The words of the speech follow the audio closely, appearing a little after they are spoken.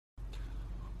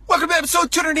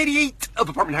episode 288 of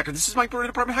Apartment Hacker. This is Mike Brewer at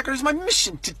Apartment Hacker. It is my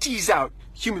mission to tease out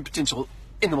human potential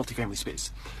in the multifamily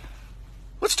space.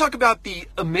 Let's talk about the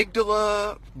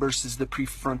amygdala versus the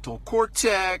prefrontal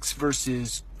cortex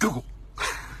versus Google.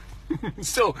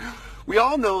 So, we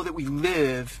all know that we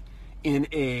live in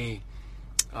a,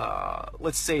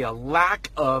 let's say, a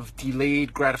lack of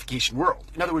delayed gratification world.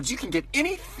 In other words, you can get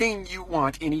anything you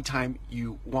want anytime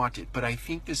you want it. But I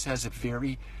think this has a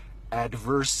very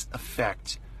adverse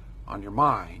effect on your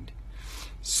mind.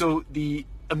 So the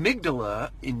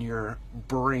amygdala in your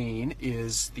brain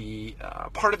is the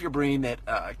part of your brain that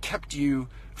kept you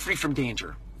free from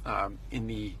danger in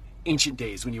the ancient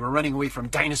days when you were running away from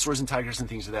dinosaurs and tigers and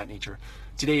things of that nature.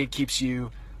 Today it keeps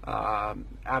you out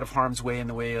of harm's way in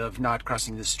the way of not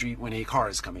crossing the street when a car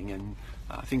is coming and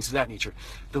things of that nature.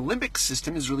 The limbic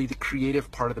system is really the creative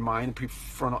part of the mind.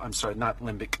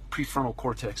 Prefrontal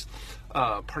cortex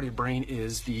part of your brain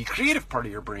is the creative part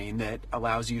of your brain that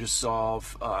allows you to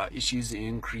solve issues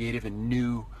in creative and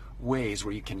new ways,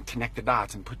 where you can connect the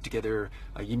dots and put together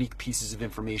unique pieces of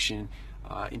information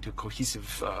into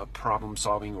cohesive problem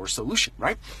solving or solution,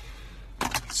 right?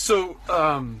 So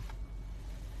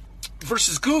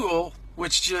versus Google,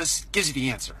 which just gives you the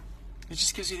answer. It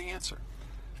just gives you the answer.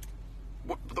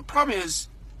 The problem is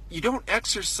you don't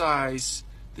exercise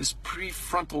this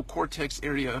prefrontal cortex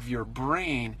area of your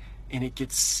brain and it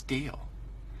gets stale.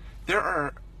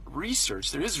 There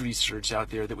is research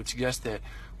out there that would suggest that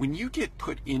when you get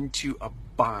put into a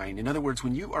bind, in other words,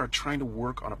 when you are trying to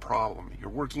work on a problem, you're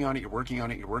working on it,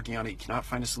 you cannot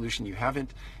find a solution, you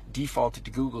haven't defaulted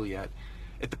to Google yet,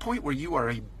 at the point where you are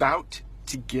about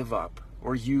to give up,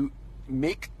 or you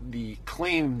make the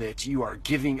claim that you are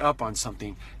giving up on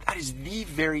something, that is the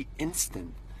very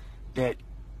instant that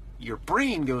your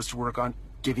brain goes to work on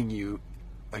giving you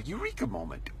a eureka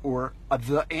moment, or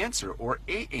the answer, or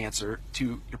a answer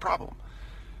to your problem.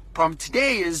 Problem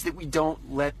today is that we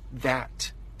don't let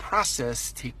that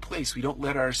process take place. We don't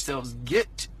let ourselves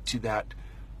get to that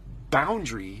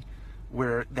boundary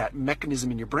where that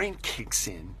mechanism in your brain kicks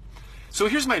in. So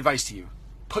here's my advice to you.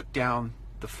 Put down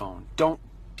the phone. Don't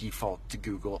default to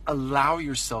Google. Allow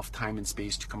yourself time and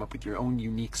space to come up with your own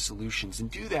unique solutions,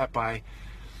 and do that by,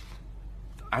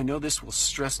 I know this will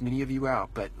stress many of you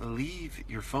out, but leave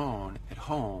your phone at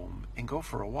home and go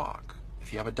for a walk.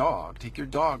 If you have a dog, take your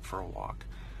dog for a walk.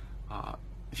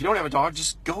 If you don't have a dog,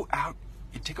 just go out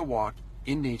and take a walk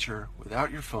in nature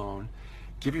without your phone.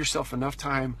 Give yourself enough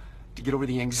time to get over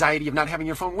the anxiety of not having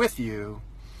your phone with you,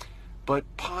 but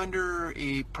ponder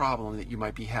a problem that you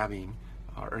might be having,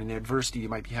 or an adversity you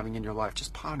might be having in your life.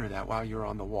 Just ponder that while you're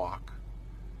on the walk.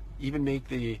 Even make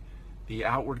the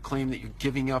outward claim that you're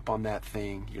giving up on that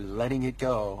thing, you're letting it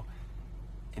go.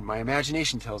 And my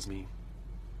imagination tells me,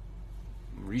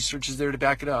 research is there to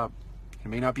back it up, it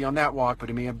may not be on that walk, but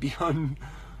it may be on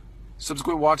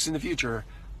subsequent walks in the future,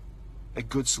 a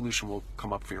good solution will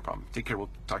come up for your problem. Take care.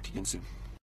 We'll talk to you again soon.